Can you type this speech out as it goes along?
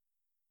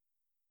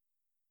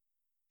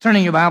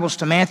Turning your Bibles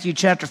to Matthew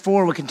chapter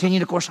 4, we continue,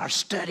 of course, our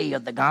study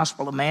of the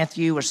Gospel of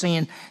Matthew. We're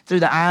seeing through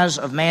the eyes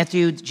of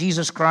Matthew,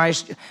 Jesus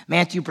Christ.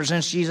 Matthew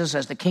presents Jesus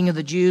as the King of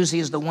the Jews. He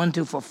is the one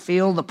to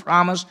fulfill the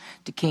promise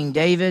to King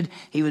David.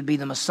 He would be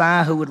the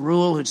Messiah who would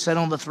rule, who'd sit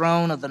on the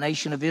throne of the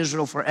nation of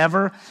Israel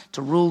forever,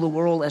 to rule the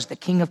world as the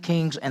King of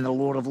Kings and the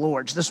Lord of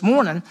Lords. This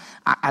morning,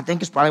 I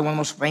think it's probably one of the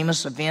most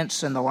famous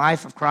events in the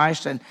life of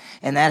Christ, and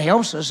that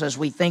helps us as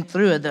we think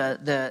through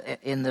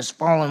in this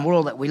fallen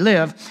world that we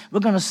live.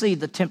 We're going to see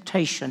the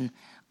temptation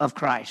of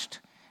Christ.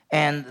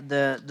 And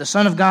the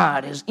Son of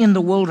God is in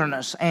the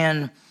wilderness,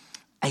 and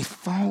a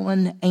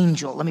fallen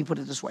angel, let me put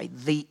it this way,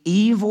 the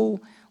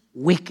evil,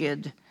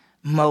 wicked,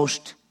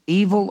 most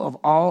evil of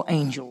all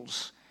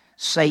angels,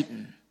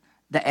 Satan,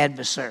 the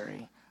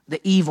adversary, the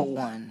evil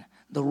one,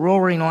 the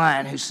roaring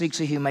lion who seeks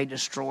who may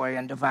destroy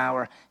and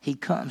devour, he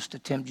comes to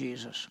tempt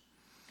Jesus.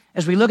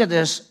 As we look at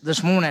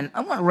this morning,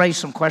 I want to raise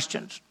some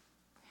questions.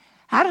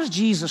 How does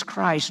Jesus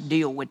Christ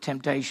deal with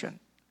temptation?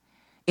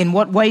 In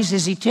what ways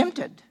is he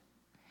tempted?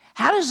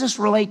 How does this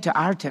relate to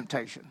our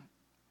temptation?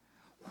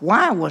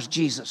 Why was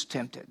Jesus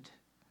tempted?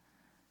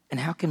 And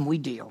how can we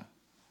deal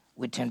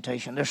with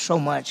temptation? There's so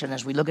much, and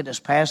as we look at this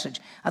passage,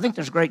 I think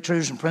there's great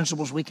truths and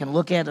principles we can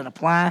look at and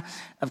apply.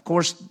 Of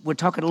course, we're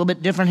talking a little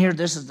bit different here.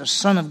 This is the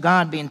Son of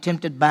God being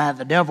tempted by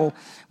the devil,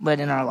 but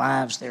in our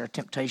lives there are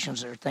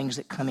temptations, there are things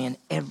that come in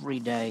every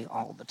day,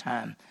 all the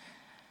time.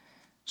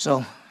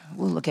 So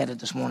we'll look at it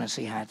this morning and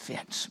see how it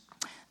fits.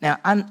 Now,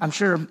 I'm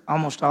sure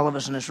almost all of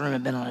us in this room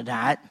have been on a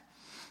diet,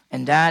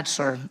 and diets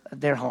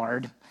they're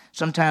hard.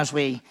 Sometimes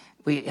we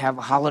have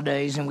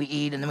holidays and we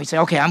eat, and then we say,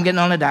 okay, I'm getting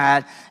on a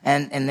diet,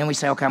 and then we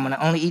say, okay, I'm going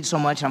to only eat so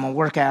much, I'm going to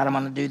work out, I'm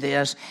going to do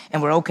this,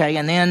 and we're okay,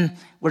 and then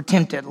we're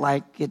tempted,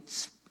 like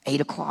it's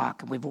 8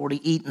 o'clock, and we've already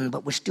eaten,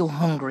 but we're still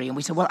hungry, and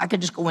we say, well, I could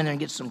just go in there and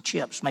get some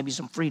chips, maybe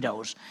some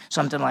Fritos,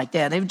 something like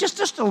that.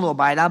 Just a little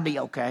bite, I'll be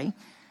okay.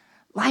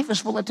 Life is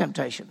full of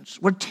temptations.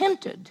 We're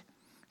tempted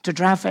to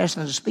drive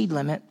faster than the speed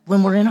limit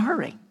when we're in a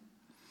hurry.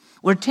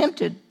 We're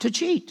tempted to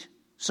cheat.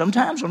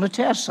 Sometimes on a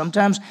test,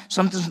 sometimes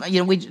something's,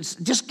 we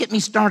just get me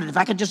started. If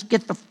I could just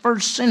get the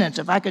first sentence,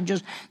 if I could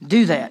just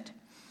do that.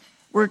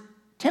 We're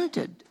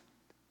tempted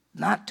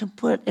not to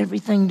put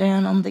everything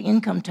down on the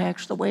income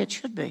tax the way it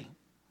should be.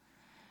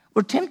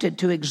 We're tempted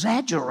to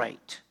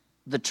exaggerate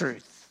the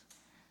truth,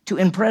 to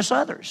impress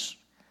others.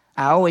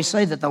 I always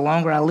say that the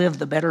longer I live,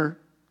 the better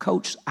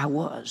coach I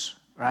was,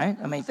 right?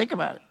 I mean, think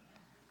about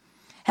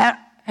it.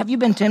 Have you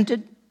been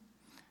tempted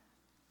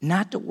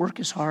not to work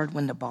as hard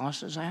when the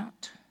boss is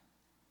out?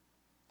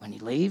 When he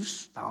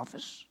leaves the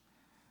office?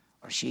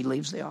 Or she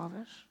leaves the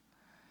office?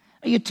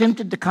 Are you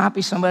tempted to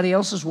copy somebody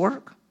else's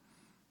work?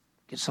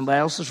 Get somebody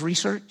else's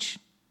research?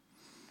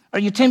 Are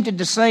you tempted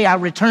to say, I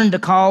returned a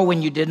call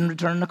when you didn't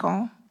return the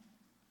call?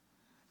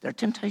 There are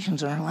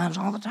temptations in our lives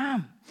all the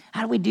time.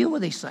 How do we deal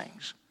with these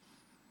things?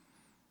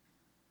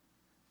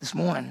 This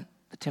morning,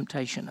 the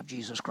temptation of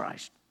Jesus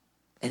Christ.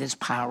 It is a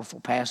powerful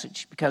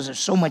passage because there's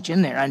so much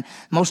in there. And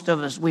most of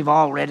us, we've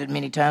all read it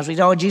many times. We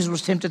say, oh, Jesus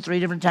was tempted 3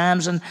 different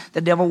times and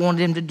the devil wanted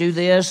him to do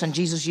this and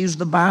Jesus used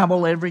the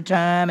Bible every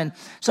time. And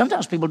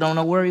sometimes people don't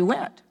know where he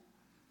went.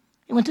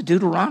 He went to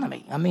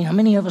Deuteronomy. I mean, how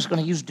many of us are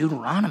going to use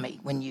Deuteronomy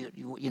when you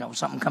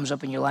something comes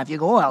up in your life? You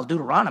go, oh,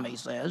 Deuteronomy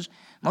says.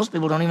 Most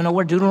people don't even know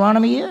where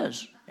Deuteronomy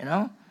is,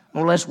 more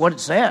or less what it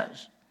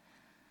says.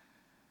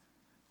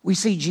 We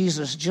see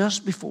Jesus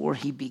just before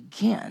he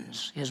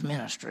begins his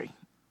ministry.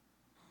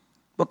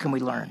 What can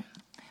we learn?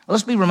 Well,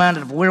 let's be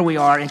reminded of where we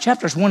are. In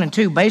chapters 1 and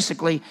 2,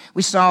 basically,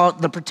 we saw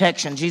the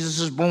protection. Jesus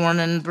is born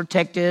and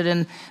protected,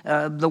 and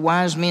the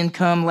wise men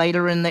come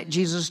later, and that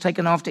Jesus is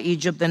taken off to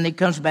Egypt. Then he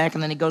comes back,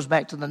 and then he goes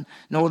back to the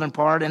northern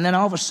part. And then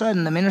all of a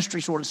sudden, the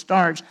ministry sort of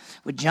starts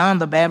with John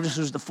the Baptist,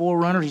 who's the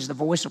forerunner. He's the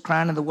voice of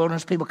crying in the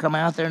wilderness. People come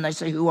out there, and they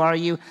say, who are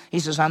you? He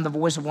says, I'm the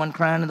voice of one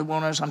crying in the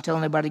wilderness. I'm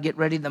telling everybody to get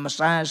ready. The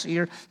Messiah is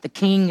here. The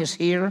King is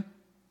here.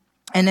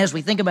 And as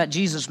we think about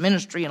Jesus'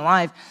 ministry and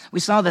life, we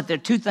saw that there are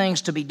 2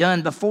 things to be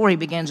done before he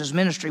begins his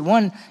ministry.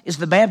 One is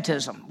the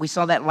baptism. We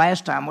saw that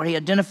last time where he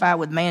identified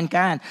with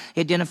mankind.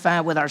 He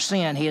identified with our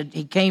sin.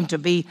 He came to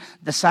be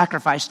the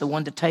sacrifice, the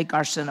one to take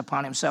our sin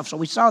upon himself. So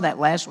we saw that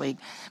last week.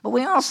 But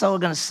we also are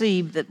going to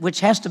see that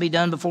which has to be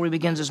done before he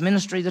begins his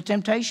ministry, the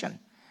temptation.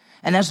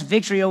 And that's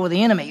victory over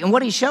the enemy. And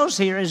what he shows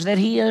here is that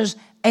he is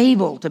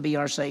able to be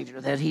our Savior,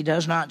 that he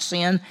does not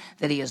sin,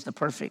 that he is the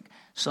perfect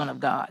Son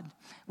of God.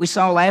 We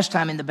saw last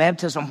time in the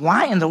baptism,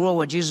 why in the world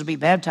would Jesus be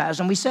baptized?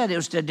 And we said it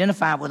was to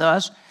identify with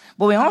us,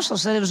 but we also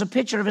said it was a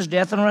picture of his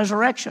death and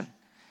resurrection.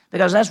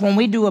 Because that's when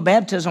we do a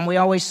baptism, we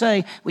always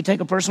say, we take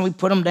a person, we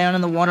put them down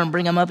in the water and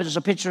bring them up. It is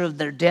a picture of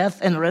their death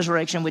and the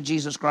resurrection with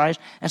Jesus Christ.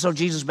 And so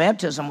Jesus'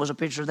 baptism was a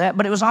picture of that.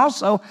 But it was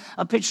also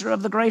a picture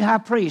of the great high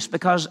priest,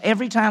 because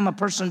every time a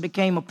person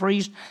became a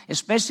priest,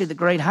 especially the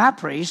great high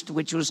priest,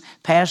 which was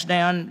passed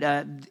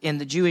down in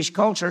the Jewish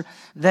culture,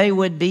 they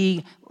would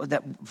be,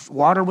 that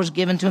water was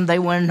given to them, they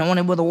were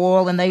anointed with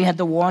oil, and they had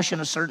to wash in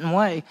a certain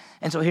way.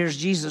 And so here's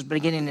Jesus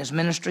beginning his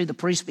ministry. The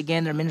priests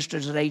began their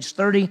ministries at age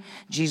 30.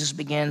 Jesus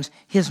begins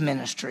his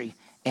ministry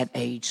at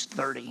age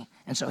 30.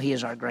 And so he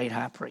is our great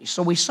high priest.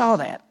 So we saw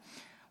that.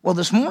 Well,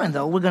 this morning,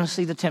 though, we're going to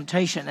see the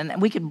temptation.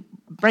 And we could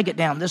break it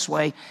down this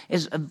way.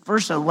 Is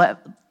verse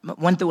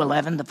 1 through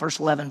 11, the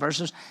first 11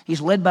 verses. He's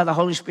led by the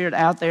Holy Spirit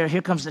out there.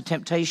 Here comes the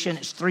temptation.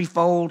 It's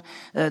threefold.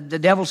 The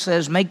devil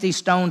says, make these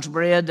stones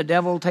bread. The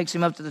devil takes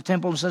him up to the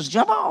temple and says,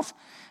 jump off.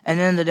 And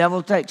then the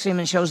devil takes him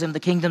and shows him the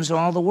kingdoms of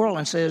all the world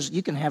and says,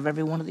 you can have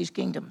every one of these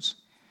kingdoms.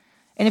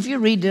 And if you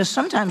read this,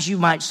 sometimes you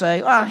might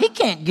say, oh, he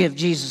can't give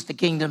Jesus the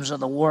kingdoms of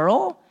the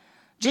world.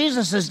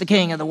 Jesus is the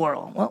king of the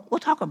world. Well, we'll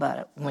talk about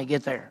it when we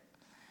get there.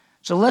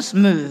 So let's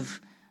move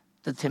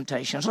the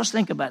temptations. Let's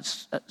think about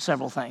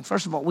several things.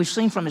 First of all, we've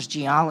seen from his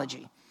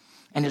genealogy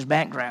and his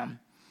background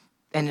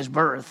and his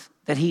birth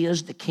that he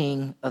is the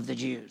king of the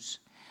Jews.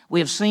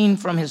 We have seen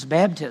from his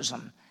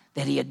baptism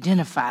that he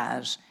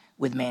identifies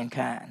with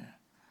mankind.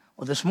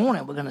 Well, this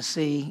morning we're going to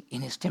see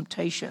in his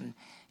temptation,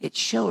 it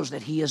shows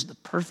that he is the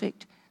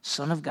perfect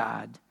Son of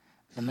God,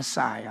 the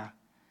Messiah,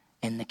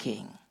 and the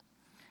King.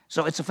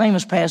 So it's a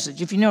famous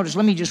passage. If you notice,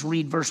 let me just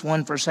read verse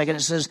 1 for a second.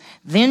 It says,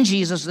 then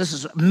Jesus, this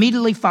is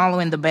immediately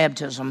following the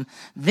baptism,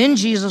 then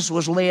Jesus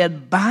was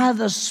led by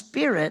the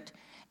Spirit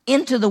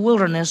into the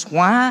wilderness.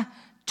 Why?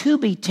 To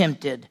be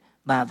tempted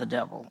by the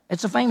devil.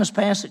 It's a famous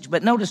passage,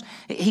 but notice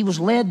he was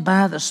led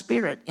by the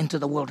Spirit into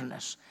the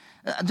wilderness.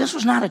 This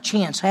was not a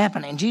chance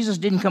happening. Jesus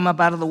didn't come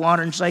up out of the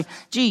water and say,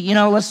 gee,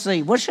 let's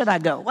see, where should I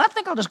go? Well, I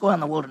think I'll just go out in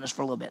the wilderness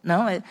for a little bit.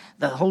 No,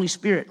 the Holy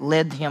Spirit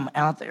led him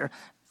out there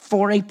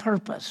for a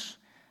purpose.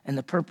 And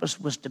the purpose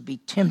was to be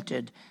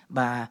tempted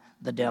by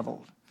the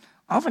devil.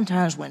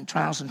 Oftentimes when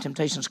trials and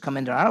temptations come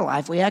into our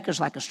life, we act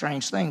as like a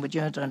strange thing, but you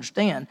have to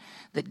understand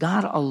that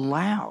God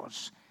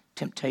allows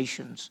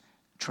temptations,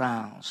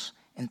 trials,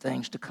 and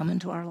things to come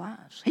into our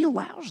lives. He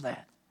allows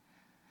that.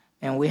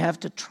 And we have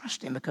to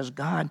trust him because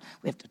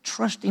we have to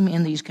trust him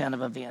in these kind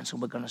of events,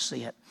 and we're going to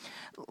see it.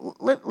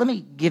 Let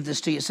me give this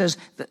to you. It says,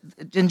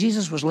 then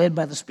Jesus was led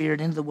by the Spirit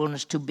into the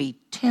wilderness to be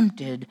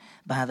tempted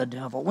by the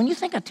devil. When you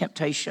think of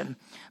temptation,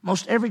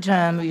 most every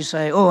time you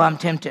say, oh, I'm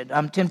tempted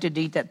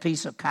to eat that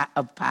piece of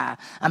pie.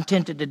 I'm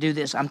tempted to do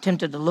this. I'm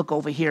tempted to look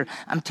over here.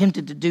 I'm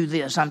tempted to do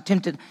this. I'm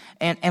tempted.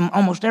 And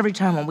almost every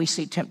time when we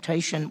see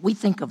temptation, we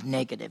think of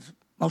negative.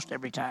 Most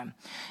every time.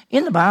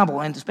 In the Bible,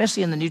 and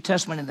especially in the New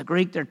Testament in the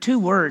Greek, there are two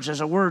words.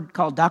 There's a word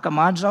called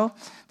dokimazo.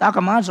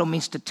 Dokimazo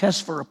means to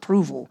test for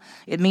approval.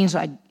 It means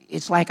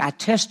it's like I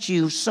test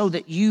you so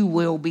that you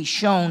will be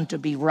shown to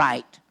be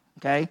right.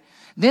 Okay?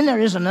 Then there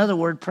is another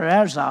word,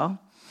 perazzo,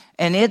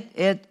 and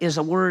it is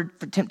a word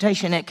for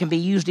temptation that can be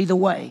used either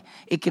way.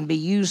 It can be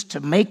used to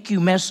make you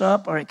mess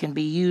up, or it can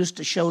be used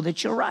to show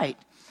that you're right.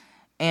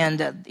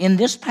 And in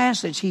this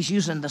passage, he's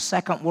using the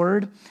second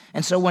word.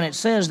 And so when it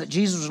says that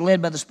Jesus was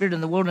led by the Spirit in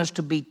the wilderness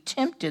to be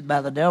tempted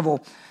by the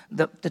devil,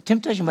 the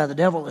temptation by the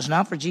devil is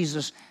not for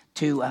Jesus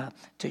to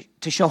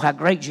show how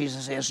great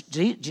Jesus is.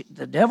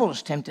 The devil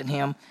is tempting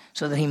him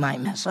so that he might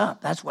mess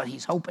up. That's what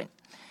he's hoping.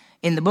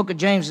 In the book of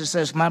James, it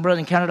says, my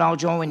brethren, count it all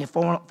joy when you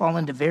fall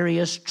into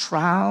various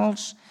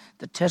trials.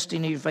 The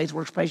testing of your faith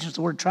works patience.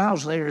 The word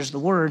trials there is the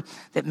word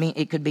that means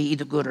it could be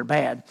either good or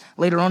bad.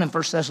 Later on in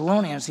 1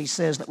 Thessalonians, he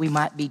says that we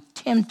might be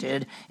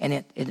tempted,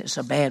 and it's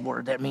a bad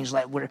word. That means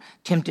like we're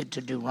tempted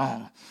to do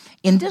wrong.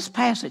 In this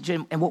passage,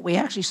 and what we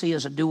actually see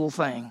is a dual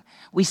thing.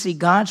 We see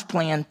God's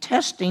plan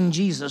testing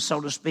Jesus,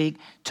 so to speak,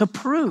 to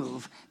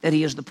prove that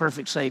he is the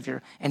perfect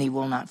Savior and he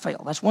will not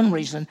fail. That's one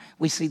reason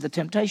we see the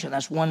temptation.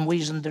 That's one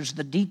reason there's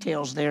the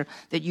details there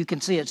that you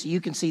can see it. So you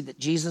can see that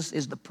Jesus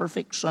is the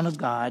perfect Son of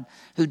God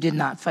who did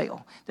not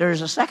fail. There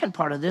is a second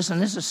part of this,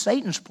 and this is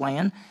Satan's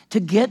plan to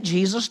get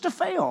Jesus to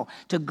fail,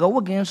 to go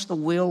against the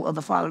will of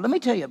the Father. Let me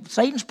tell you,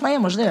 Satan's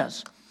plan was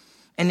this.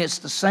 And it's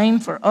the same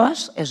for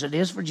us as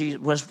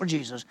it was for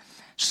Jesus.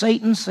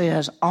 Satan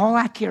says, all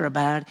I care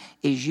about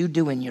is you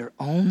doing your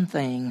own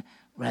thing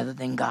rather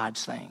than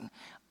God's thing.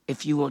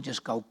 If you will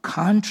just go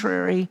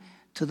contrary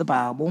to the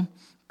Bible,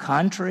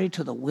 contrary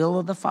to the will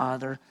of the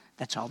Father,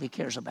 that's all he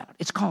cares about.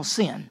 It's called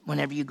sin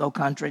whenever you go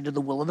contrary to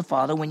the will of the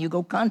Father, when you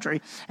go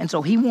contrary. And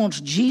so he wants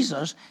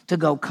Jesus to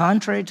go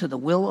contrary to the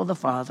will of the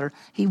Father.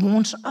 He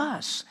wants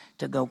us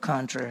to go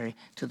contrary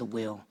to the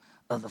will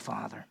of the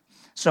Father.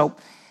 So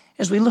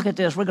as we look at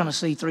this, we're going to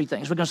see three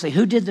things. We're going to see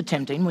who did the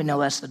tempting. We know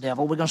that's the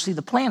devil. We're going to see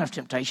the plan of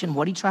temptation,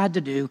 what he tried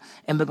to do,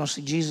 and we're going to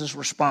see Jesus'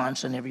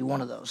 response in every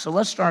one of those. So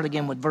let's start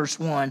again with verse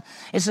 1.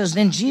 It says,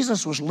 then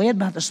Jesus was led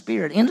by the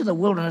Spirit into the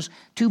wilderness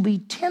to be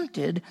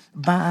tempted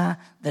by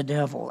the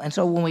devil. And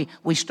so when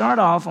we start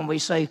off and we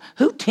say,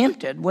 who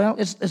tempted? Well,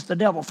 it's the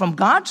devil. From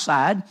God's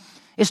side,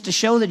 it's to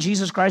show that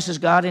Jesus Christ is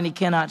God and he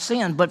cannot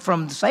sin. But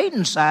from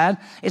Satan's side,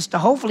 it's to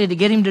hopefully to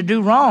get him to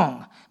do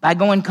wrong by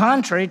going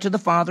contrary to the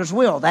Father's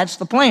will. That's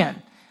the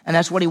plan. And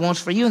that's what he wants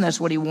for you, and that's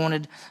what he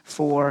wanted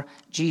for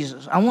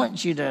Jesus. I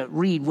want you to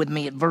read with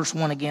me at verse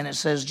 1 again. It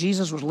says,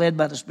 Jesus was led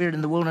by the Spirit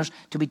in the wilderness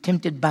to be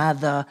tempted by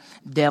the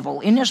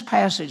devil. In this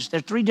passage, there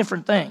are three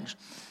different things.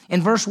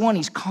 In verse 1,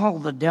 he's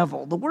called the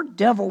devil. The word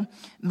devil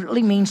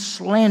really means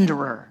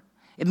slanderer.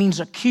 It means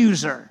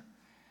accuser.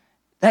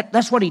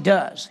 That's what he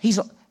does.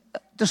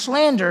 To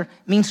slander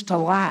means to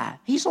lie.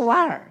 He's a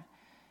liar.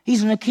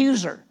 He's an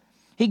accuser.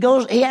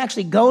 He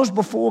actually goes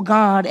before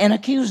God and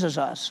accuses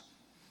us.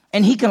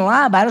 And he can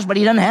lie about us, but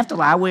he doesn't have to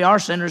lie. We are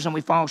sinners and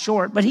we fall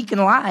short, but he can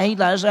lie. He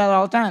lies out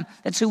all the time.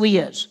 That's who he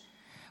is.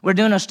 We're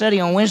doing a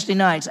study on Wednesday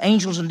nights,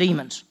 angels and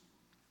demons.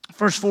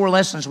 First 4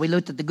 lessons, we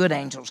looked at the good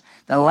angels.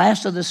 The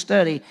last of the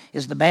study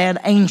is the bad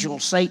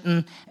angels,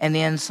 Satan, and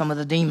then some of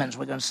the demons.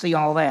 We're going to see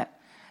all that.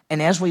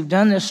 And as we've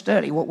done this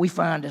study, what we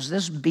find is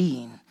this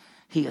being,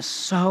 he is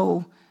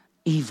so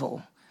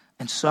evil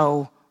and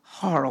so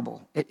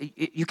horrible.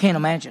 You can't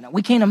imagine it.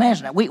 We can't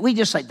imagine it. We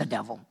just say the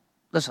devil.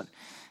 Listen,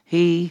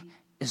 he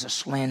is a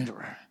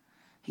slanderer.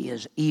 He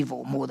is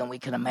evil more than we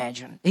can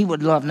imagine. He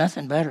would love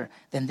nothing better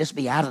than this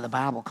be out of the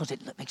Bible because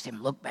it makes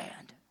him look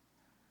bad,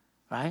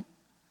 right?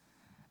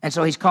 And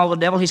so he's called the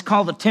devil. He's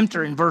called the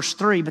tempter in verse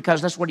 3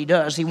 because that's what he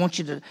does. He wants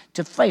you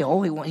to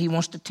fail. He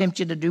wants to tempt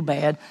you to do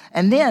bad.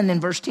 And then in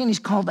verse 10, he's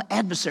called the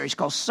adversary. He's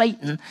called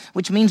Satan,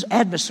 which means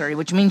adversary,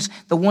 which means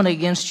the one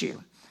against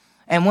you.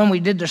 And when we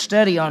did the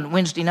study on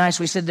Wednesday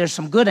nights, we said there's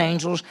some good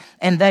angels,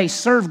 and they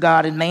serve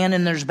God and man,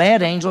 and there's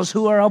bad angels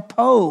who are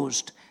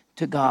opposed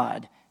to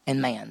God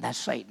and man. That's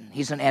Satan.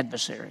 He's an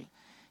adversary.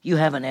 You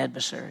have an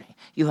adversary.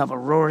 You have a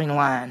roaring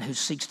lion who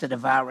seeks to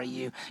devour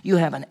you. You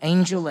have an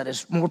angel that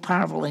is more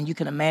powerful than you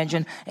can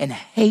imagine and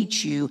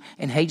hates you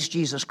and hates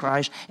Jesus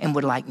Christ and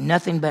would like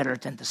nothing better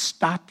than to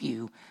stop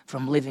you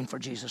from living for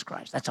Jesus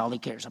Christ. That's all he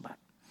cares about.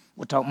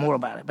 We'll talk more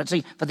about it. But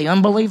see, for the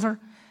unbeliever,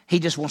 he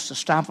just wants to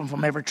stop them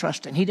from ever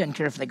trusting. He doesn't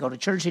care if they go to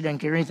church. He doesn't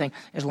care anything.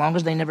 As long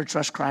as they never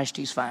trust Christ,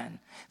 he's fine.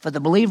 For the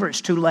believer,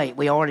 it's too late.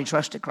 We already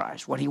trusted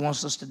Christ. What he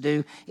wants us to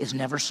do is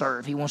never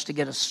serve. He wants to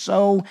get us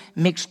so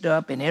mixed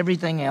up in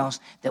everything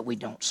else that we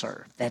don't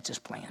serve. That's his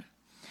plan.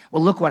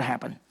 Well, look what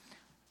happened.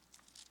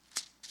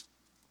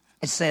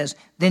 It says,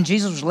 then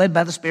Jesus was led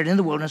by the Spirit in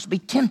the wilderness to be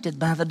tempted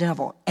by the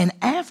devil. And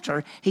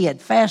after he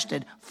had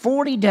fasted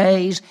 40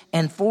 days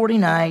and 40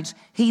 nights,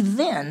 he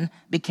then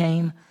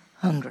became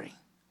hungry.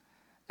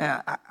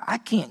 Now, I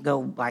can't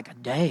go like a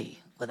day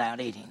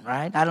without eating,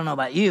 right? I don't know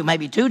about you,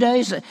 maybe 2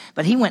 days,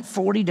 but he went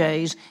 40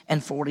 days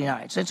and 40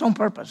 nights. It's on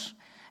purpose.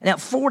 Now,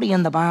 40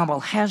 in the Bible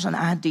has an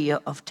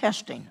idea of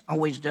testing,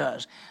 always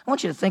does. I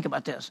want you to think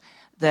about this,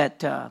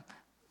 that,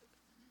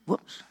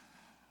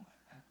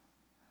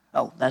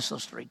 that's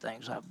those 3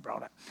 things I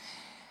brought up.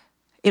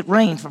 It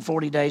rained for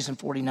 40 days and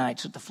 40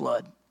 nights at the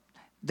flood.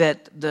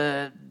 That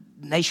the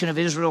nation of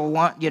Israel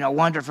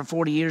wandered for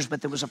 40 years,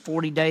 but there was a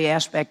 40-day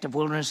aspect of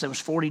wilderness. There was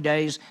 40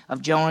 days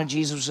of Jonah.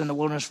 Jesus was in the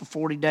wilderness for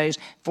 40 days.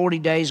 40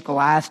 days,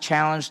 Goliath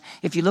challenged.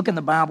 If you look in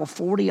the Bible,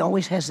 40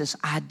 always has this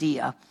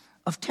idea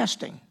of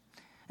testing.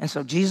 And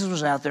so Jesus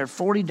was out there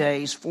 40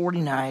 days, 40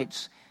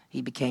 nights.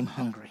 He became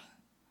hungry.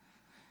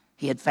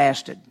 He had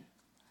fasted.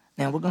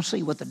 Now we're going to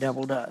see what the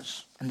devil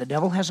does. And the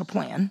devil has a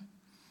plan.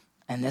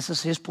 And this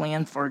is his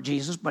plan for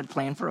Jesus, but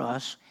plan for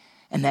us.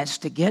 And that's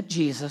to get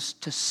Jesus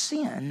to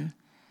sin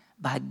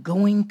by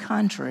going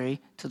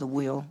contrary to the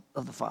will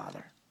of the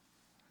Father.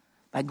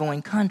 By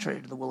going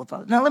contrary to the will of the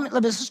Father. Now,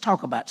 let's just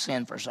talk about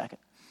sin for a second.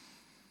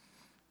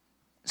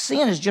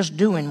 Sin is just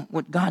doing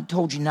what God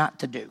told you not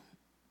to do.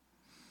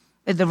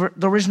 The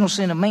original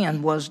sin of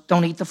man was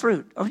don't eat the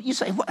fruit. Or you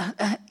say,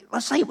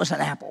 let's say it was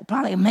an apple.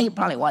 Probably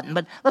wasn't,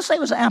 but let's say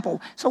it was an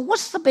apple. So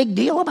what's the big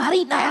deal about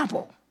eating an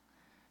apple?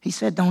 He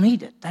said, don't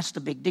eat it. That's the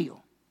big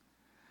deal.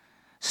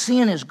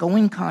 Sin is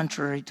going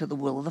contrary to the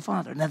will of the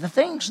Father. Now, the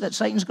things that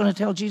Satan's going to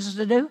tell Jesus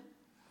to do,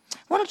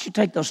 why don't you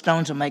take those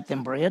stones and make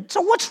them bread? So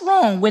what's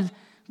wrong with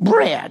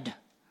bread?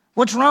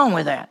 What's wrong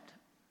with that?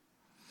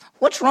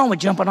 What's wrong with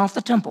jumping off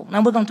the temple?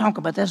 Now, we're going to talk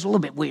about that. It's a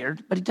little bit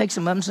weird, but he takes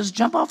them up and says,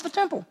 jump off the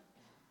temple.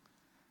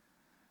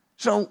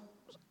 So,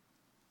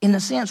 in a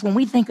sense, when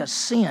we think of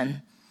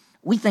sin,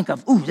 we think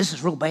of, ooh, this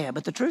is real bad.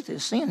 But the truth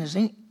is, sin is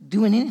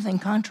doing anything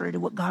contrary to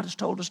what God has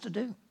told us to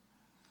do.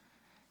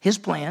 His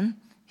plan,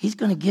 he's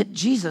going to get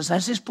Jesus.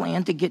 That's his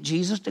plan, to get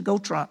Jesus to go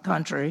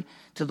contrary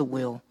to the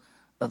will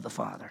of the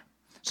Father.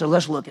 So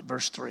let's look at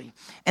verse 3.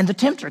 And the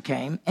tempter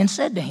came and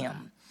said to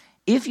him,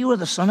 if you are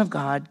the Son of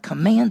God,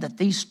 command that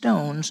these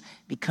stones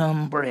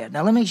become bread.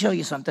 Now let me show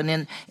you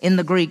something. In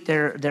the Greek,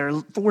 there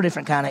are 4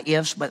 different kind of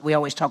ifs, but we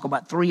always talk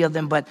about 3 of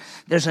them. But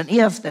there's an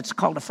if that's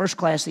called a first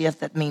class if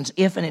that means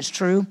if and it's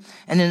true.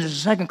 And then there's a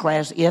second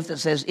class if that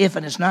says if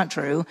and it's not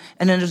true.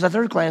 And then there's a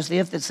third class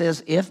if that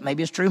says if,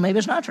 maybe it's true, maybe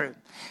it's not true.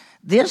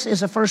 This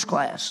is a first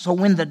class. So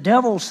when the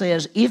devil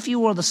says, if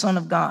you are the Son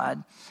of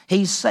God,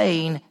 he's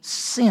saying,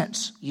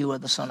 since you are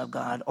the Son of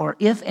God, or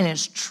if and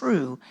it's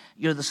true,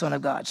 you're the Son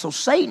of God. So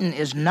Satan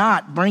is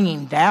not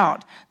bringing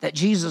doubt that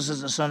Jesus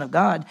is the Son of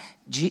God.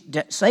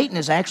 Satan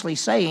is actually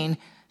saying,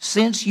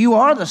 since you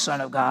are the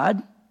Son of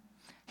God,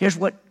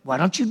 why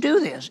don't you do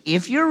this?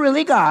 If you're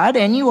really God,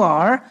 and you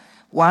are,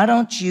 why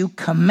don't you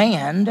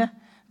command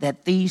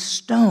that these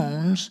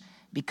stones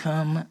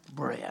become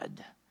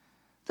bread?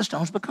 The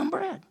stones become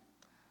bread.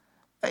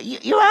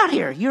 You're out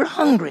here. You're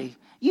hungry.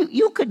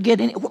 You could get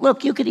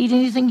you could eat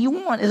anything you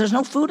want. There's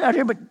no food out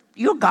here, but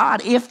you're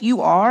God. If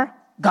you are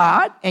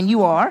God, and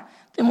you are,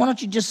 then why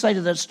don't you just say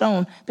to that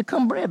stone,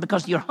 become bread?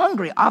 Because you're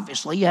hungry,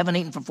 obviously. You haven't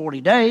eaten for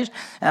 40 days.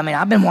 I mean,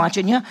 I've been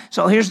watching you.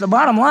 So here's the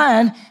bottom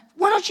line.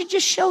 Why don't you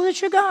just show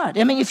that you're God?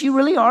 I mean, if you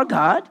really are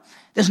God,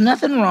 there's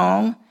nothing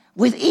wrong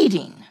with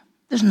eating.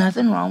 There's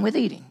nothing wrong with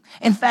eating.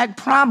 In fact,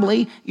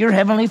 probably your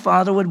Heavenly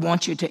Father would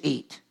want you to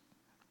eat.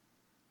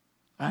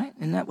 Right?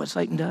 Isn't that what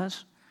Satan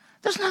does?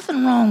 There's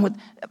nothing wrong with,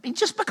 I mean,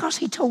 just because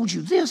he told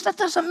you this, that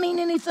doesn't mean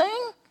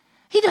anything.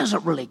 He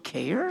doesn't really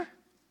care.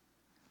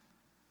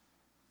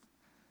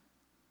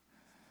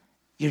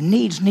 Your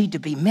needs need to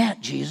be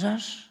met,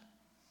 Jesus.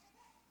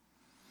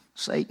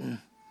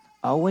 Satan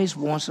always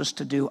wants us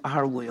to do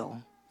our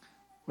will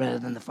rather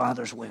than the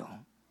Father's will.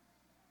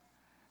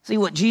 See,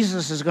 what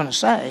Jesus is going to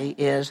say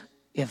is,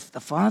 if the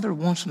Father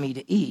wants me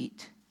to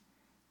eat,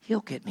 he'll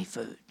get me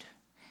food.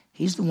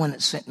 He's the one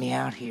that sent me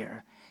out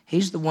here.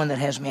 He's the one that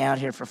has me out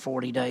here for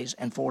 40 days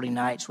and 40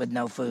 nights with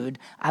no food.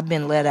 I've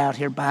been led out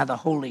here by the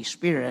Holy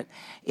Spirit.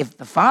 If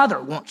the Father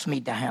wants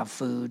me to have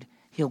food,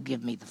 he'll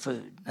give me the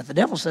food. Now, the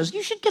devil says,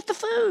 you should get the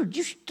food.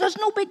 There's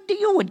no big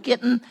deal with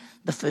getting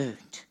the food.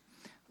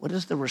 What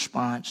is the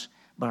response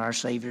by our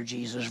Savior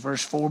Jesus?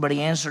 Verse 4, but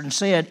he answered and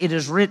said, it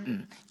is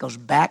written. Goes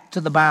back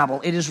to the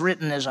Bible. It is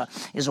written is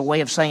a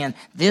way of saying,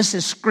 this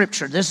is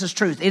Scripture, this is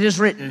truth. It is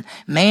written,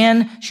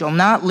 man shall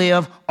not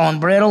live on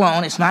bread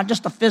alone. It's not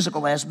just a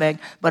physical aspect,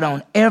 but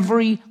on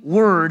every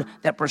word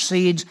that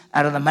proceeds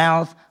out of the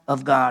mouth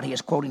of God. He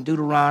is quoting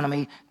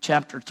Deuteronomy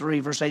chapter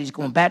 3, verse 8. He's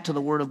going back to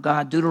the Word of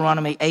God.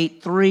 Deuteronomy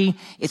 8:3.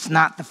 It's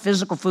not the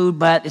physical food,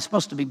 but it's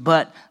supposed to be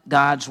but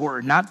God's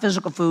Word. Not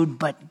physical food,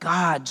 but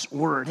God's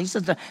Word. He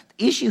says the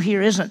issue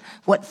here isn't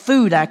what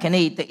food I can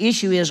eat. The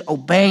issue is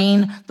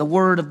obeying the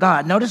Word of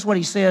God. Notice what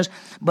he says,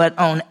 but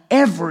on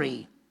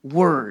every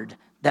word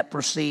that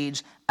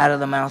proceeds out of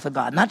the mouth of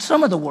God. Not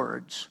some of the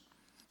words,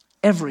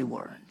 every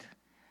word.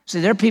 See,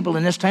 there are people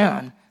in this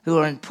town who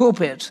are in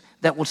pulpits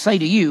that will say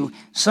to you,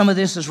 some of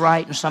this is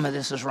right and some of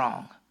this is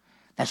wrong.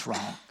 That's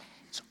wrong.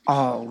 It's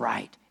all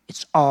right.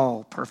 It's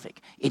all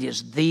perfect. It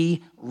is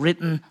the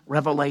written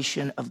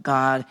revelation of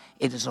God.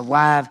 It is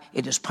alive.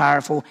 It is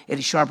powerful. It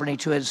is sharper than a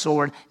two-edged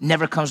sword.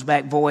 Never comes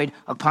back void.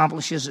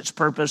 Accomplishes its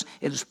purpose.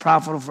 It is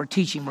profitable for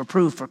teaching,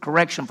 reproof, for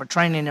correction, for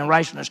training in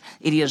righteousness.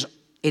 It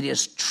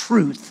is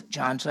truth,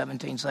 John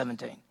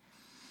 17:17.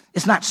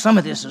 It's not some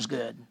of this is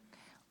good.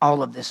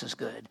 All of this is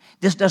good.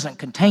 This doesn't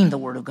contain the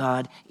Word of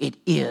God. It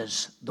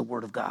is the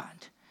Word of God.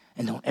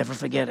 And don't ever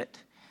forget it.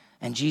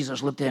 And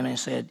Jesus looked at him and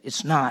said,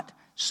 it's not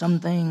some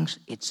things,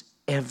 it's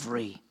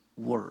every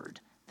word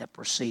that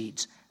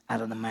proceeds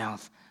out of the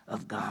mouth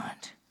of God.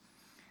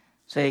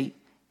 See,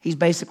 he's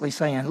basically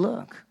saying,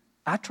 look,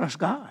 I trust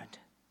God.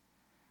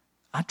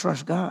 I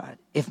trust God.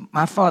 If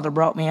my Father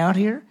brought me out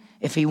here,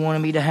 if he wanted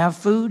me to have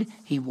food,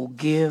 he will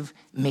give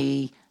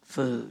me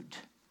food.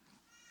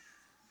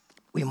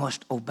 We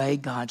must obey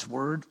God's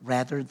word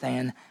rather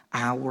than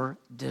our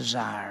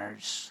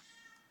desires.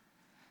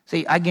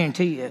 See, I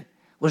guarantee you,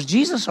 was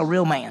Jesus a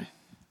real man?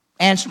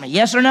 Answer me,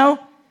 yes or no?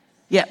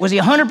 Yeah, was he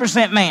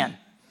 100% man?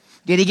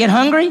 Did he get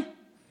hungry?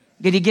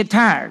 Did he get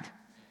tired?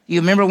 You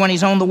remember when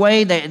he's on the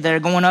way, they're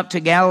going up to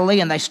Galilee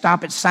and they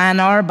stop at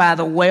Sinai by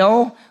the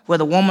well, where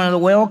the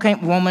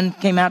woman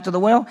came out to the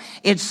well.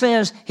 It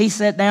says he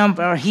sat down,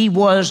 for he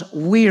was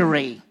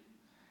weary.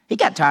 He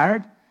got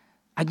tired.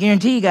 I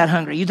guarantee he got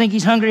hungry. You think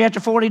he's hungry after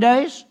 40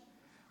 days?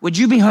 Would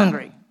you be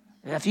hungry?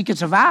 If you could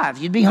survive,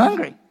 you'd be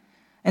hungry.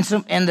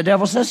 And the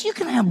devil says, you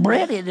can have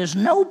bread. It is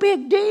no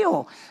big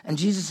deal. And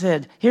Jesus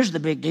said, here's the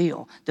big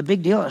deal. The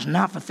big deal is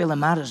not fulfilling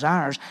my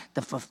desires.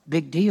 The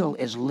big deal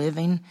is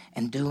living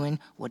and doing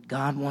what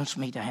God wants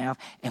me to have.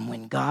 And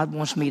when God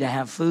wants me to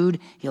have food,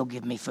 he'll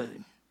give me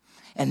food.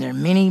 And there are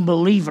many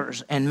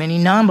believers and many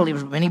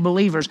non-believers, many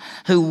believers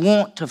who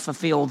want to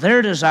fulfill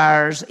their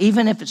desires,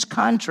 even if it's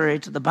contrary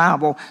to the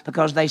Bible,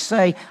 because they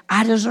say,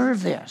 I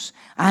deserve this.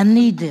 I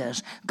need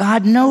this.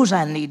 God knows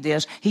I need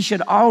this. He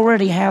should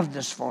already have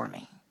this for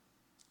me.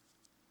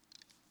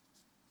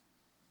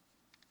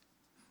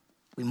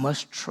 We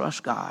must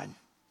trust God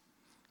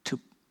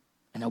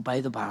and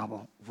obey the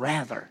Bible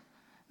rather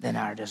than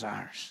our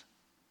desires.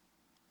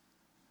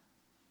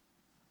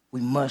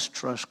 We must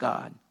trust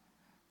God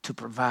to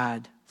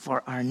provide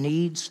for our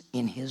needs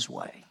in his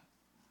way.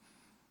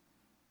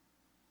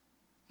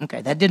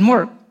 Okay, that didn't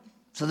work.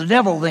 So the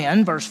devil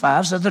then, verse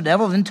 5 says, the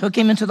devil then took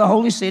him into the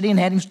holy city and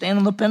had him stand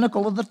on the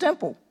pinnacle of the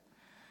temple.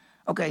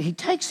 Okay, he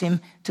takes him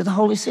to the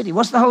holy city.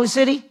 What's the holy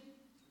city?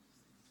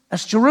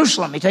 That's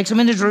Jerusalem. He takes him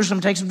into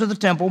Jerusalem, takes him to the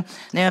temple.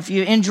 Now, if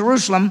you're in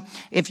Jerusalem,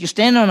 if you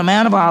stand on the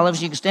Mount of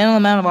Olives, you can stand on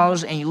the Mount of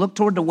Olives and you look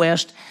toward the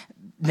west.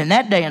 In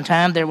that day and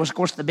time, there was, of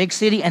course, the big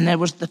city and there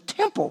was the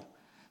temple.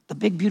 The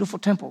big, beautiful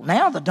temple.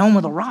 Now the Dome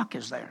of the Rock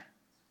is there.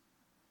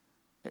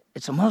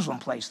 It's a Muslim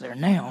place there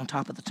now on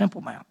top of the Temple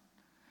Mount.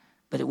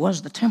 But it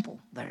was the temple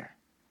there.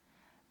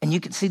 And you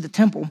can see the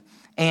temple,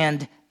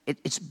 and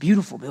it's a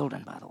beautiful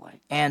building, by the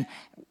way. And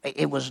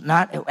it was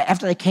not,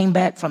 after they came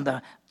back from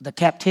the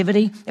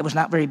captivity, it was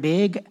not very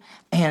big.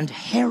 And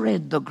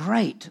Herod the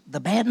Great, the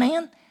bad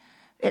man,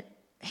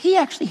 he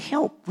actually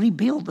helped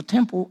rebuild the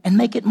temple and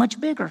make it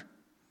much bigger.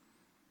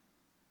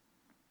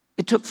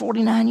 It took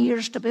 49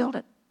 years to build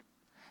it.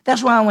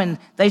 That's why when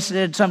they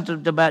said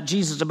something about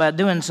Jesus about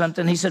doing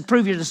something, he said,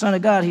 prove you're the Son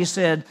of God. He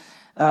said,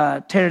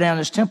 tear down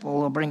this temple,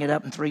 we'll bring it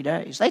up in 3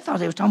 days. They thought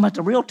he was talking about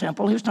the real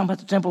temple. He was talking about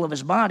the temple of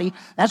his body.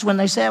 That's when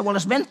they said, well,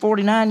 it's been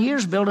 49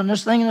 years building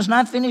this thing and it's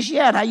not finished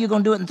yet. How are you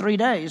going to do it in 3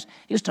 days?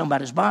 He was talking about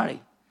his body.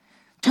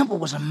 Temple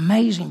was an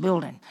amazing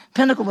building.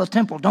 Pinnacle of the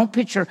temple. Don't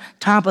picture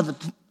top of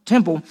the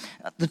temple.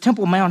 The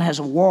Temple Mount has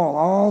a wall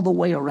all the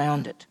way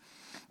around it.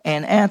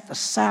 And at the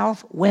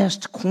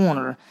southwest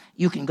corner,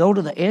 you can go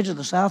to the edge of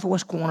the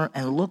southwest corner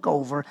and look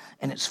over,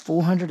 and it's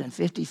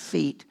 450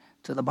 feet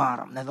to the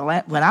bottom.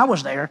 Now, when I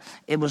was there,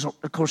 it was,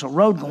 of course, a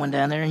road going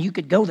down there, and you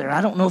could go there.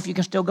 I don't know if you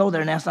can still go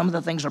there now. Some of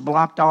the things are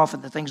blocked off,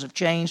 and the things have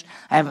changed.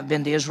 I haven't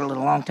been to Israel in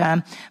a long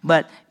time,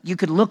 but you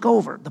could look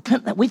over.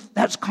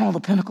 That's called the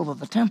pinnacle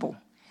of the temple.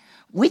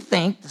 We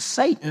think that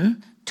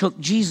Satan took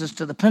Jesus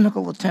to the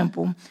pinnacle of the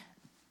temple.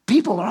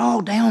 People are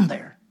all down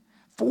there,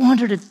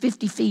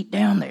 450 feet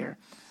down there.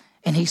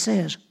 And he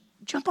says,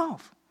 jump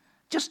off.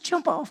 Just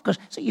jump off. Because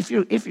see,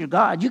 if you're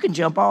God, you can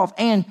jump off.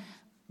 And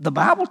the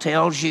Bible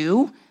tells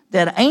you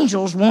that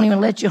angels won't even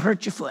let you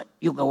hurt your foot.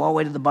 You'll go all the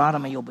way to the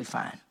bottom and you'll be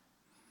fine.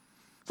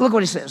 Look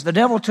what he says. The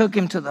devil took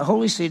him to the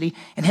holy city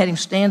and had him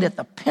stand at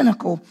the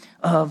pinnacle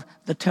of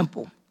the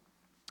temple.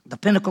 The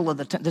pinnacle of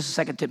this is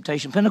second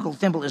temptation. Pinnacle of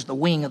the temple is the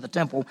wing of the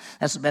temple.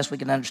 That's the best we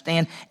can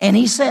understand. And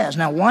he says,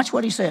 now watch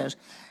what he says.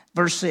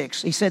 Verse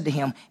 6, he said to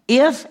him,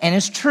 if, and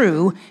it's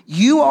true,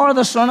 you are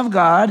the Son of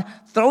God,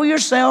 throw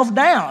yourself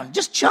down.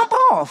 Just jump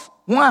off.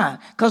 Why?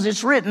 Because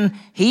it's written,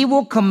 he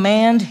will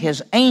command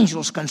his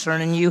angels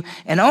concerning you,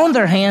 and on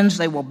their hands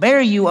they will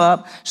bear you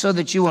up so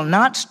that you will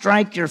not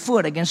strike your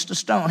foot against a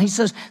stone. He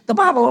says, the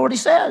Bible already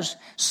says,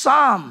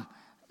 Psalm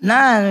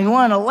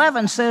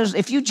 9:11 says,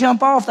 if you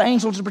jump off, the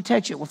angels will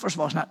protect you. Well, first of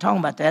all, it's not talking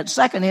about that.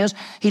 Second is,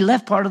 he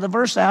left part of the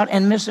verse out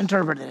and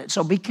misinterpreted it.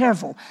 So be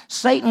careful.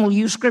 Satan will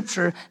use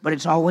Scripture, but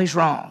it's always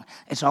wrong.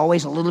 It's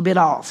always a little bit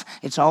off.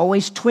 It's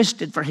always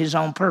twisted for his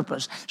own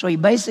purpose. So he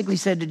basically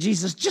said to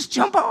Jesus, just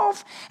jump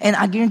off. And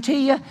I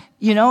guarantee you,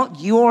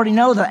 you already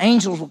know the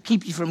angels will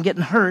keep you from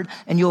getting hurt,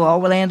 and you'll all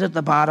land at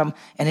the bottom,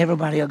 and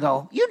everybody will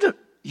go,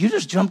 you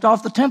just jumped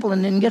off the temple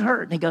and didn't get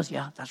hurt. And he goes,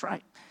 yeah, that's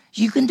right.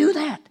 You can do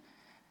that.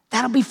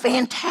 That'll be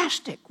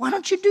fantastic. Why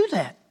don't you do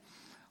that?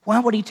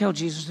 Why would he tell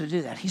Jesus to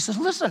do that? He says,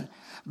 listen,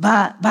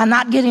 by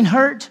not getting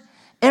hurt,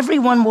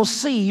 everyone will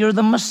see you're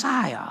the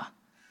Messiah.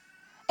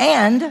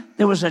 And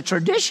there was a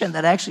tradition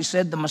that actually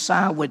said the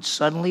Messiah would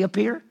suddenly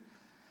appear.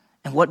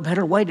 And what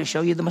better way to show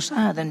you the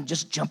Messiah than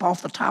just jump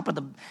off the top of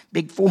the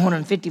big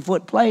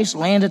 450-foot place,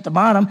 land at the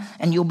bottom,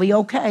 and you'll be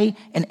okay,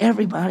 and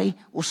everybody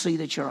will see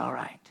that you're all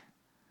right.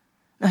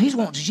 Now, he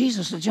wants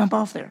Jesus to jump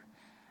off there.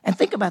 And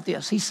think about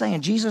this. He's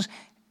saying, Jesus,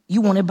 you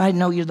want everybody to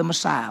know you're the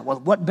Messiah. Well,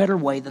 what better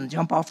way than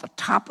jump off the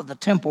top of the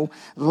temple,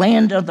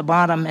 land at the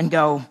bottom, and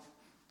go,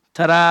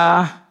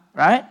 ta-da,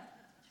 right?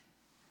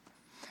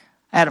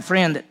 I had a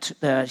friend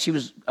that she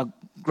was a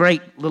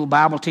great little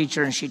Bible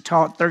teacher, and she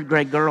taught third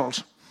grade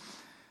girls.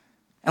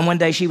 And one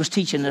day she was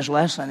teaching this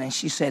lesson, and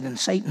she said, and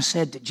Satan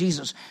said to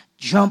Jesus,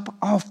 jump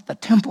off the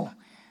temple.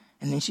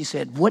 And then she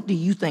said, what do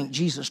you think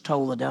Jesus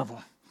told the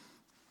devil?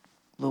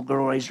 The little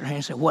girl raised her hand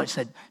and said, what? He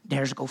said,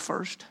 dares to go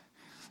first.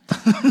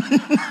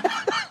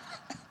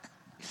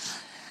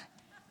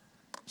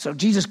 So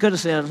Jesus could have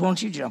said, why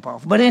don't you jump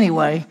off? But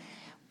anyway,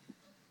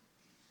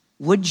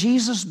 would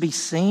Jesus be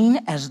seen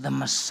as the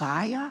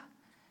Messiah?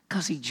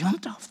 Because he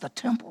jumped off the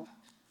temple.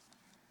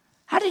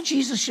 How did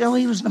Jesus show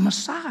he was the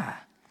Messiah?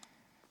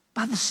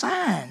 By the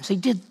signs. He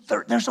did.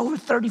 There's over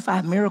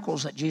 35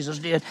 miracles that Jesus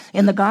did.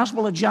 In the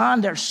Gospel of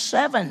John, there's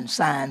 7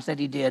 signs that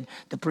he did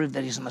to prove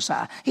that he's the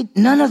Messiah.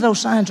 None of those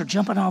signs are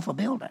jumping off a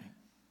building,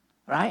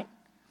 right?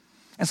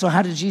 And so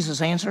how did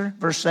Jesus answer?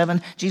 Verse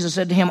 7, Jesus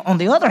said to him, on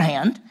the other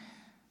hand,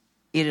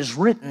 it is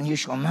written, you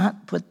shall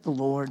not put the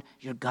Lord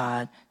your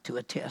God to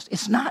a test.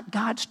 It's not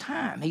God's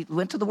time. He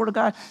went to the Word of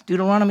God,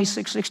 Deuteronomy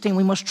 6:16.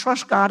 We must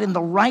trust God in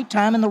the right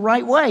time, in the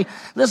right way.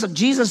 Listen,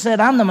 Jesus said,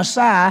 I'm the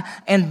Messiah,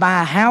 and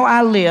by how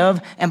I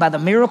live, and by the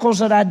miracles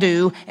that I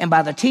do, and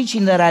by the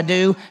teaching that I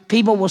do,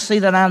 people will see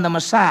that I'm the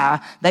Messiah.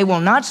 They will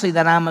not see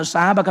that I'm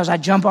Messiah because I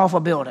jump off a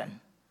building.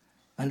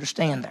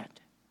 Understand that.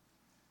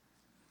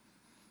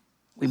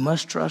 We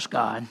must trust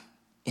God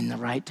in the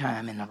right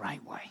time, in the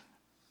right way.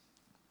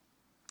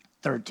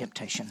 Third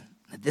temptation.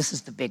 This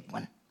is the big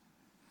one.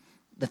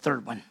 The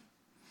third one.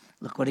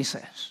 Look what he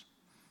says.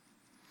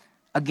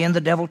 Again, the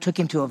devil took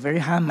him to a very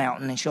high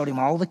mountain and showed him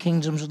all the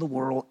kingdoms of the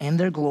world and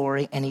their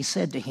glory. And he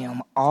said to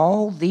him,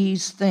 all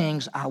these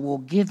things I will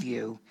give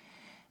you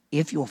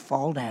if you'll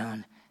fall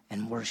down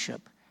and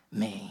worship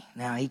me.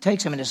 Now, he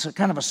takes him, and it's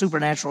kind of a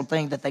supernatural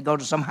thing that they go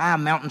to some high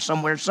mountain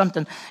somewhere,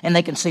 something, and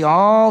they can see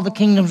all the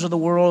kingdoms of the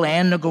world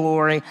and the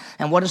glory.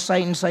 And what does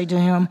Satan say to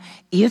him?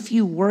 If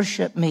you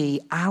worship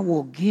me, I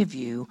will give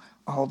you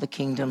all the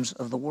kingdoms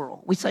of the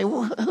world. We say,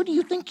 well, who do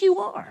you think you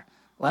are?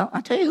 Well,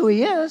 I'll tell you who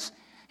he is.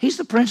 He's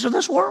the prince of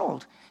this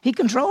world. He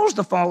controls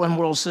the fallen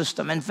world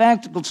system. In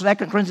fact, 2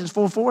 Corinthians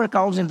 4:4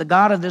 calls him the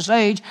God of this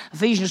age.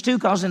 Ephesians 2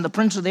 calls him the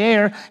prince of the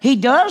air. He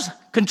does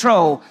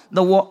control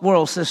the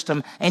world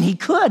system, and he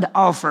could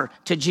offer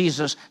to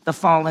Jesus the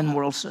fallen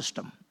world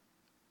system.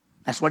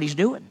 That's what he's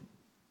doing.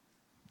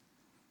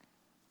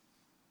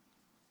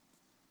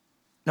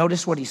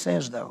 Notice what he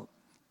says, though.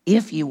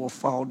 If you will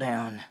fall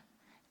down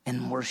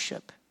and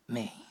worship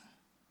me.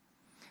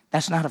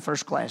 That's not a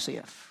first class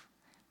if.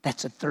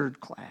 That's a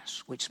third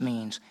class, which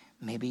means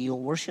maybe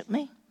you'll worship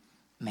me,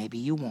 maybe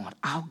you won't.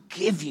 I'll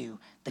give you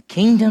the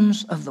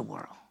kingdoms of the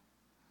world.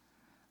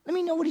 Let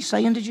me know what he's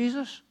saying to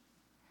Jesus.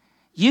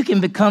 You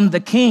can become the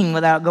king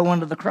without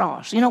going to the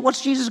cross. You know,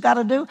 what's Jesus got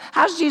to do?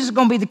 How's Jesus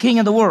going to be the king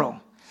of the world?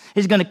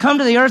 He's going to come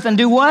to the earth and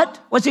do what?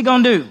 What's he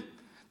going to do?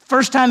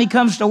 First time he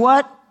comes to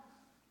what?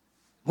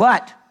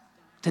 What?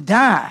 To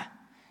die.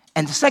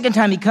 And the second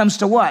time he comes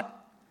to what?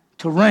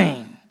 To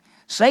reign.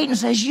 Satan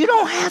says, you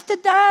don't have to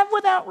die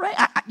without reign.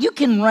 You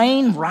can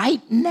reign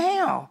right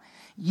now.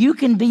 You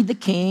can be the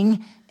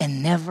king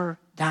and never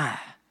die.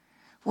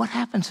 What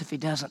happens if he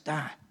doesn't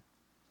die?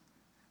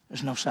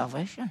 There's no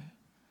salvation.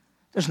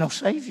 There's no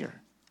Savior.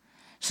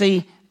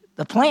 See,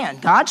 the plan,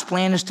 God's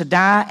plan is to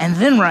die and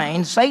then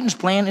reign. Satan's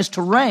plan is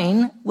to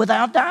reign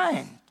without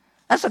dying.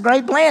 That's a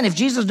great plan. If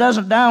Jesus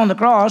doesn't die on the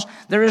cross,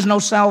 there is no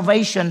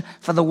salvation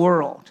for the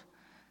world.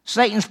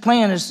 Satan's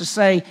plan is to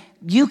say,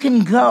 you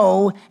can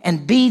go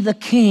and be the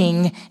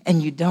king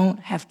and you don't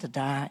have to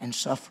die and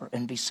suffer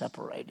and be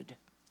separated.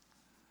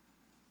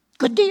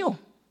 Good deal.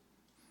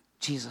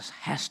 Jesus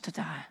has to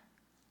die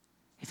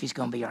if he's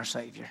going to be our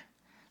Savior.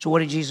 So what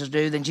did Jesus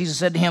do? Then Jesus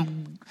said to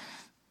him,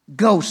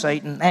 go,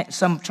 Satan.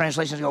 Some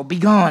translations go, be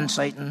gone,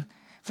 Satan.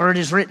 For it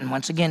is written,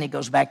 once again, he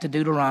goes back to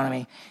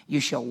Deuteronomy, you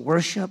shall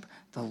worship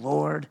the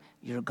Lord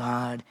your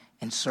God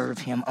and serve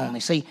him only.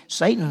 See,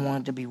 Satan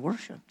wanted to be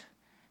worshiped.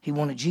 He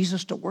wanted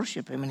Jesus to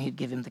worship him and he'd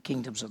give him the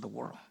kingdoms of the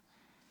world.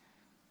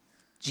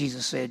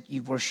 Jesus said,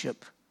 you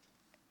worship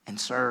and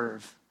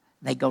serve.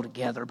 They go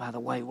together, by the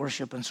way.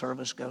 Worship and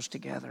service goes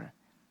together.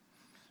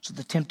 So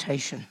the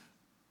temptation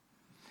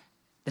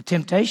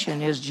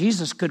is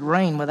Jesus could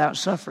reign without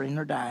suffering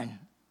or dying.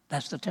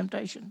 That's the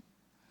temptation.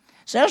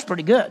 Sounds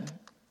pretty good.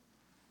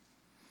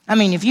 I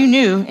mean, if you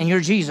knew, and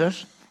you're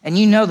Jesus, and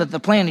you know that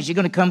the plan is you're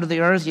going to come to the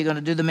earth, you're going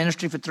to do the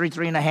ministry for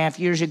 3.5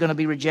 years, you're going to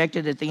be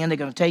rejected. At the end, they're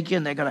going to take you,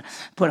 and they're going to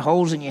put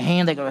holes in your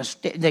hand. They're going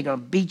to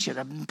beat you,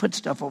 put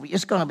stuff over you.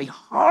 It's going to be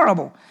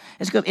horrible.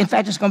 In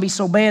fact, it's going to be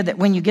so bad that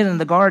when you get in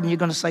the garden, you're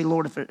going to say,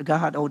 Lord,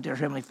 God, oh, dear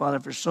Heavenly Father,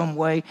 if there's some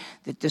way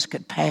that this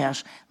could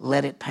pass,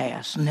 let it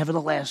pass.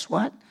 Nevertheless,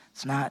 what?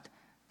 It's not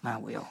my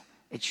will.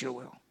 It's your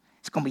will.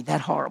 It's going to be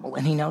that horrible,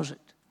 and he knows it.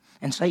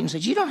 And Satan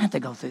says, you don't have to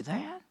go through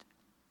that.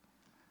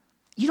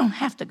 You don't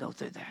have to go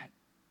through that.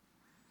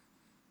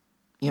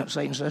 You know what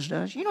Satan says to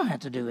us? You don't have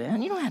to do that.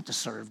 You don't have to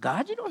serve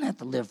God. You don't have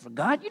to live for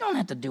God. You don't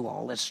have to do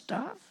all this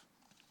stuff.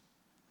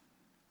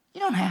 You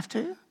don't have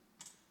to.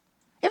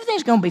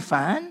 Everything's going to be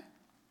fine.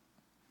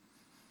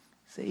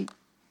 See,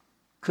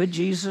 could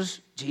Jesus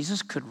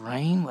could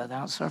reign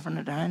without suffering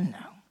or dying?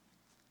 No,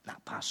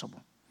 not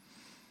possible.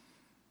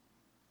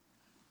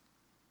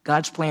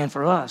 God's plan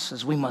for us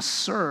is we must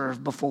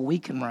serve before we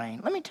can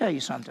reign. Let me tell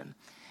you something.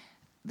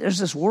 There's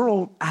this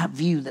world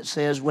view that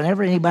says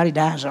whenever anybody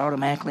dies, they're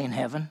automatically in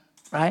heaven,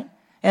 right?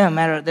 It doesn't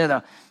matter. They're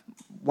the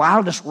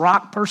wildest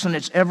rock person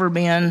that's ever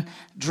been,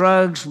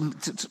 drugs,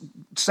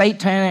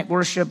 satanic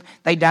worship.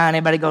 They die and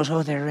everybody goes,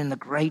 oh, they're in the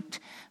great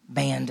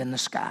band in the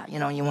sky. You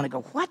know, you want to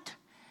go, what?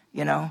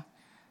 You know?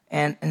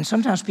 And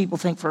sometimes people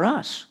think for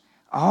us,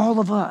 all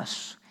of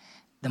us,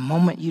 the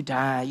moment you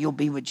die, you'll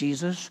be with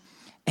Jesus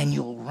and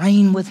you'll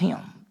reign with him.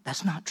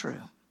 That's not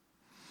true.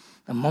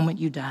 The moment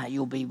you die,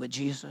 you'll be with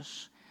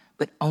Jesus.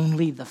 But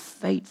only the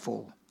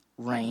faithful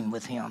reign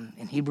with him.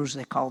 In Hebrews,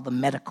 they call the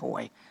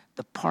medikoi,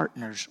 the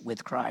partners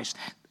with Christ.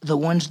 The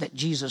ones that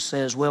Jesus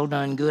says, well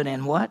done, good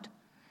and what?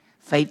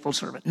 Faithful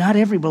servant. Not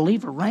every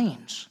believer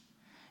reigns.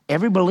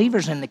 Every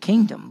believer's in the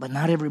kingdom, but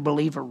not every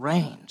believer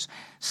reigns.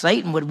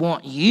 Satan would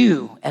want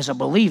you as a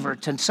believer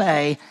to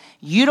say,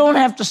 you don't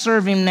have to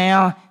serve him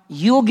now.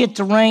 You'll get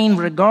to reign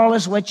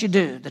regardless of what you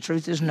do. The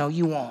truth is, no,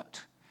 you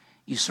won't.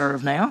 You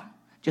serve now,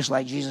 just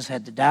like Jesus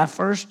had to die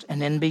first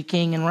and then be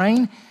king and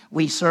reign.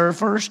 We serve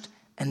first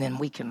and then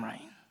we can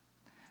reign.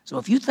 So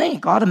if you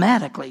think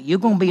automatically you're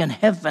going to be in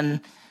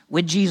heaven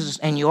with Jesus,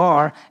 and you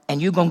are,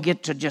 and you're going to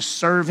get to just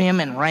serve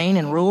him and reign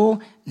and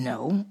rule,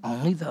 no,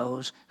 only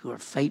those who are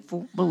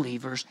faithful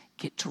believers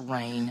get to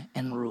reign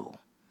and rule.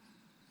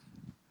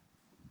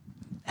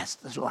 That's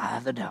the lie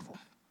of the devil.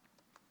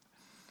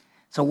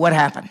 So what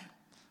happened?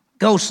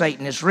 Go,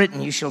 Satan, it's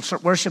written, you shall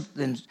worship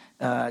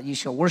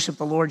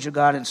the Lord your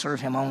God and serve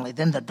him only.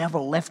 Then the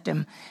devil left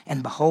him,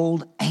 and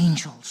behold,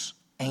 angels,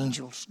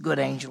 good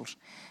angels,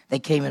 they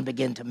came and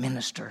began to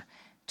minister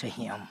to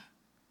him.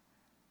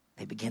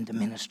 They began to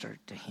minister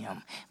to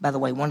him. By the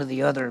way, one of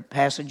the other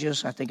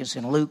passages, I think it's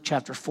in Luke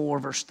chapter 4,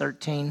 verse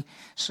 13,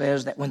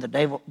 says that when the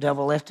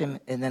devil left him,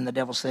 and then the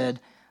devil said,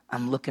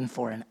 I'm looking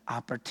for an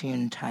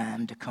opportune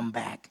time to come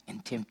back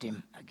and tempt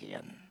him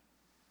again.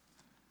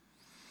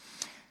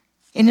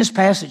 In this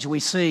passage, we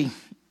see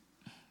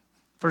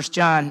 1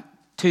 John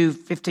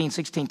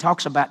 2:15-16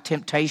 talks about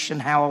temptation,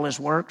 how all this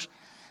works.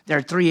 There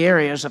are three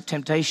areas of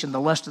temptation: the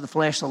lust of the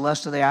flesh, the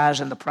lust of the eyes,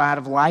 and the pride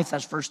of life.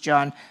 That's 1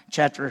 John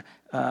chapter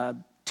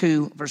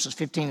 2, verses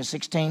 15 and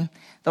 16.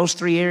 Those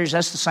three areas,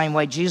 that's the same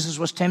way Jesus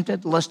was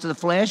tempted. Lust of the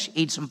flesh,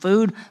 eat some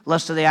food.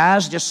 Lust of the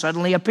eyes, just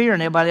suddenly appear,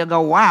 and everybody will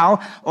go, wow.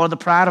 Or the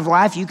pride of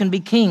life, you can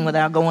be king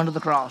without going to the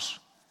cross.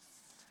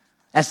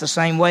 That's the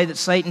same way that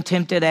Satan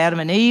tempted Adam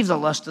and Eve: the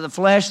lust of the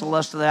flesh, the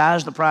lust of the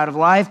eyes, the pride of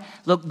life.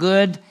 Look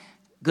good,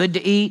 good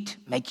to eat,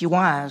 make you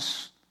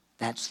wise.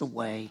 That's the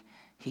way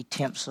he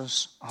tempts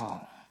us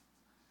all.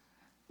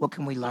 What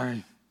can we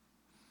learn?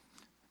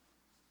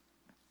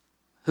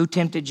 Who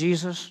tempted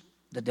Jesus?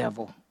 The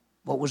devil.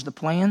 What was the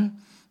plan?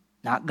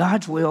 Not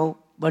God's will,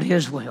 but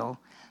his will.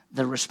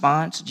 The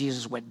response,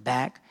 Jesus went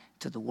back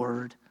to the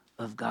Word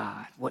of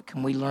God. What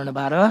can we learn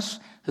about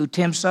us? Who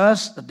tempts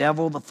us? The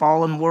devil, the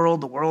fallen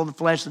world, the world of the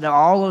flesh, the devil,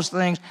 all those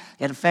things.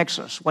 It affects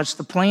us. What's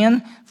the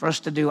plan? For us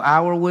to do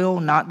our will,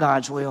 not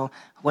God's will.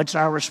 What's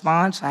our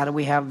response? How do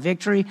we have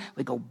victory?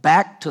 We go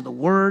back to the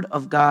Word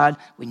of God.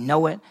 We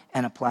know it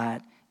and apply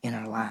it in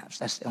our lives.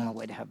 That's the only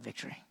way to have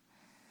victory.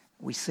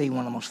 We see one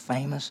of the most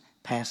famous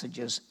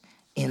passages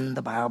in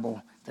the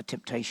Bible, the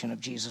temptation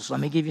of Jesus. Let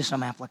me give you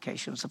some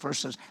applications. The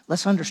first is,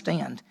 let's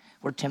understand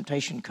where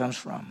temptation comes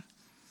from.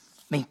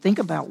 I mean, think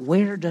about,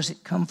 where does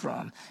it come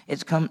from?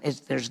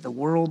 There's the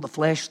world, the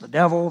flesh, the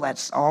devil.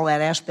 That's all that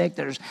aspect.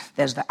 There's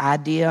the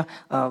idea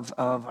of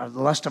the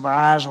lust of our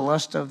eyes, the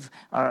lust of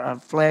our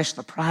flesh,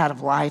 the pride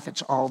of life.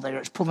 It's all there.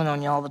 It's pulling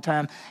on you all the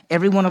time.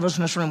 Every one of us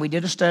in this room, we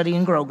did a study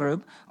in Grow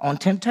Group on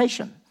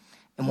temptation.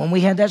 And when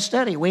we had that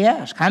study, we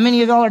asked, how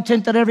many of y'all are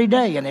tempted every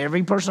day? And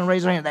every person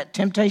raised their hand. That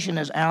temptation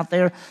is out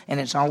there, and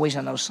it's always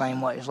in those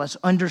same ways. Let's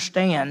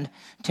understand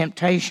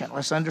temptation.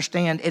 Let's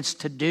understand it's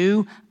to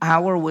do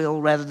our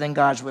will rather than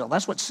God's will.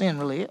 That's what sin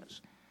really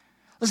is.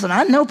 Listen,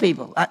 I know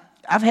people.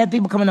 I've had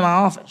people come into my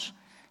office,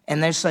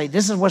 and they say,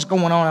 this is what's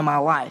going on in my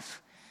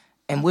life.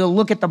 And we'll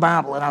look at the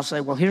Bible, and I'll say,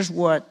 well, here's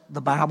what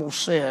the Bible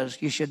says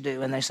you should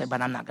do. And they say,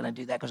 but I'm not going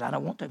to do that because I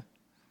don't want to.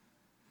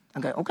 I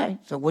go, okay,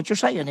 so what you're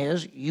saying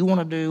is you want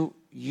to do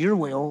your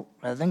will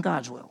rather than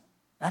God's will.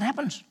 That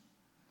happens.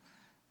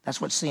 That's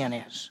what sin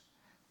is.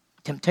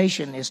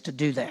 Temptation is to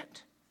do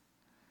that.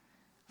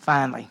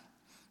 Finally,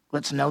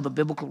 let's know the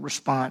biblical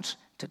response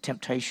to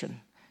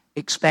temptation.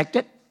 Expect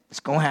it. It's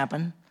going to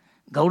happen.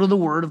 Go to the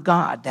Word of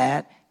God.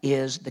 That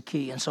is the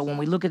key. And so when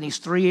we look at these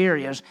three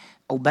areas,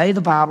 obey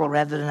the Bible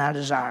rather than our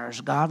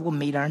desires. God will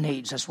meet our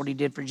needs. That's what he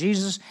did for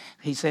Jesus.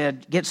 He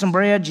said, get some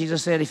bread.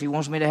 Jesus said, if he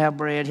wants me to have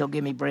bread, he'll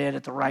give me bread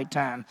at the right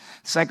time.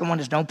 The second one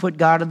is, don't put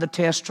God to the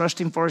test. Trust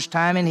him for his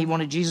timing. He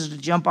wanted Jesus to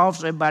jump off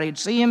so everybody would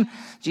see him.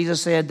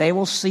 Jesus said, they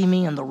will see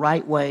me in the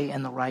right way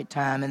and the right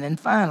time. And then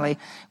finally,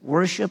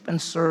 worship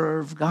and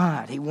serve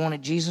God. He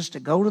wanted Jesus to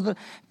go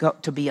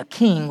to be a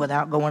king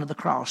without going to the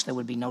cross. There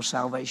would be no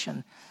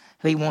salvation.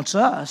 He wants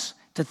us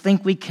to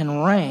think we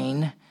can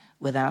reign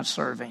without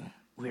serving.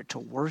 We're to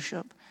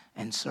worship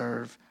and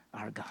serve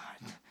our God.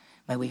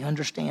 May we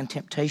understand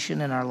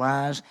temptation in our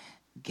lives,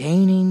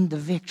 gaining the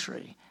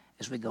victory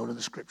as we go to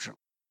the Scripture.